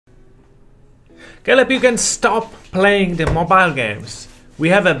Caleb, you can stop playing the mobile games. We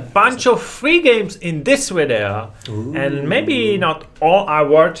have a bunch of free games in this video. Ooh. And maybe not all are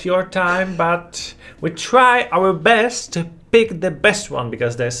worth your time, but we try our best to pick the best one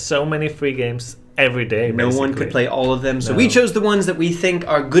because there's so many free games every day. No one could play all of them, so we chose the ones that we think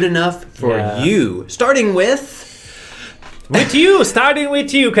are good enough for you. Starting with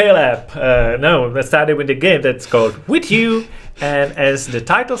you, Caleb. No, let's start with the game that's called With You. And as the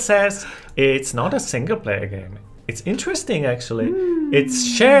title says, it's not a single player game. It's interesting, actually. It's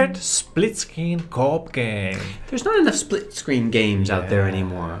shared split-screen co-op game. There's not enough split-screen games out there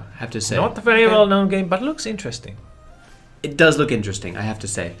anymore, I have to say. Not a very well-known game, but looks interesting. It does look interesting, I have to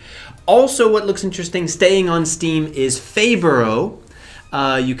say. Also, what looks interesting, staying on Steam, is Fayburrow.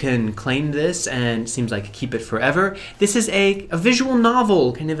 You can claim this and it seems like keep it forever. This is a visual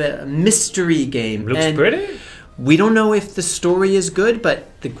novel, kind of a mystery game. Looks pretty. We don't know if the story is good,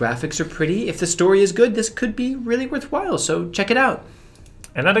 but the graphics are pretty. If the story is good, this could be really worthwhile, so check it out.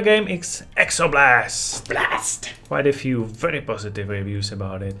 Another game is Exoblast. Blast! Quite a few very positive reviews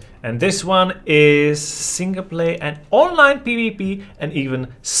about it. And this one is single play and online PvP and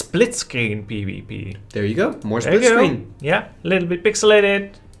even split screen PvP. There you go, more split screen. Yeah, a little bit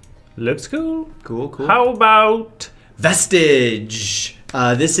pixelated. Looks cool. Cool. How about Vestige?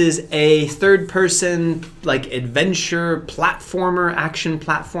 This is a third-person, like, adventure platformer, action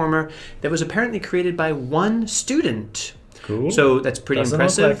platformer that was apparently created by one student. Cool. So that's pretty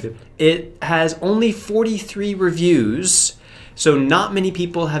impressive. Like it has only 43 reviews, so not many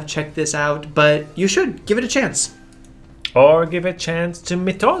people have checked this out, but you should give it a chance. Or give a chance to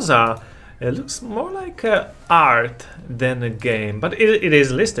Mitoza. It looks more like art than a game, but it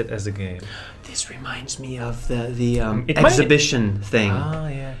is listed as a game. This reminds me of the exhibition thing. Ah,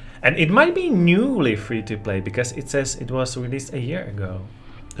 yeah. And it might be newly free to play because it says it was released a year ago.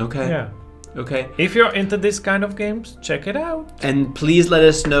 Okay. Yeah. Okay. If you're into this kind of games, check it out. And please let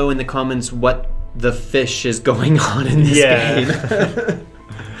us know in the comments what the fish is going on in this game.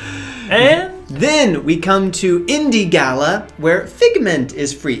 And then we come to Indie Gala, where Figment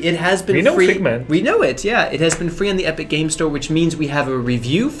is free. It has been free. Figment. We know it, yeah. It has been free on the Epic Game Store, which means we have a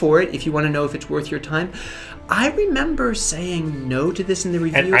review for it if you want to know if it's worth your time. I remember saying no to this in the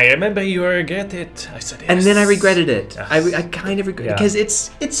review. And I remember you regret it. I said yes. And then I regretted it. Yes. I kind of regret it because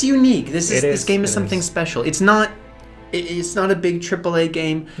it's unique. This game is something special. It's not a big AAA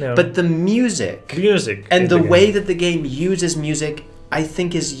game, but the music and the way that the game uses music, I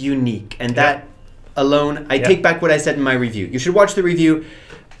think, is unique. And that alone, I take back what I said in my review. You should watch the review,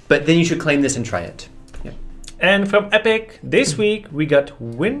 but then you should claim this and try it. And from Epic, this week we got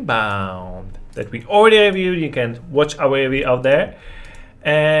Windbound that we already reviewed. You can watch our review out there.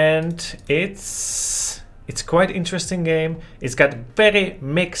 And it's quite interesting game. It's got very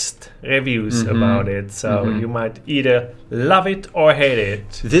mixed reviews about it. So you might either love it or hate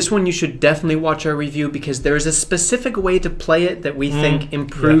it. This one you should definitely watch our review because there is a specific way to play it that we think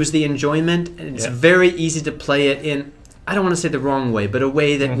improves the enjoyment. And it's very easy to play it in, I don't want to say the wrong way, but a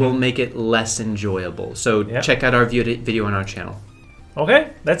way that will make it less enjoyable. So check out our video on our channel.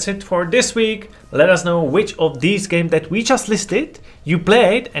 Okay, that's it for this week. Let us know which of these games that we just listed you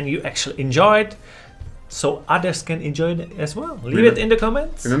played and you actually enjoyed, so others can enjoy it as well. Leave it in the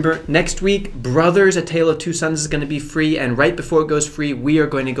comments. Remember, next week, Brothers: A Tale of Two Sons is going to be free, and right before it goes free, we are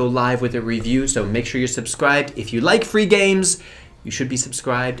going to go live with a review, so make sure you're subscribed. If you like free games, you should be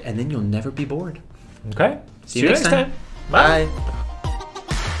subscribed, and then you'll never be bored. Okay, see you next time. Bye.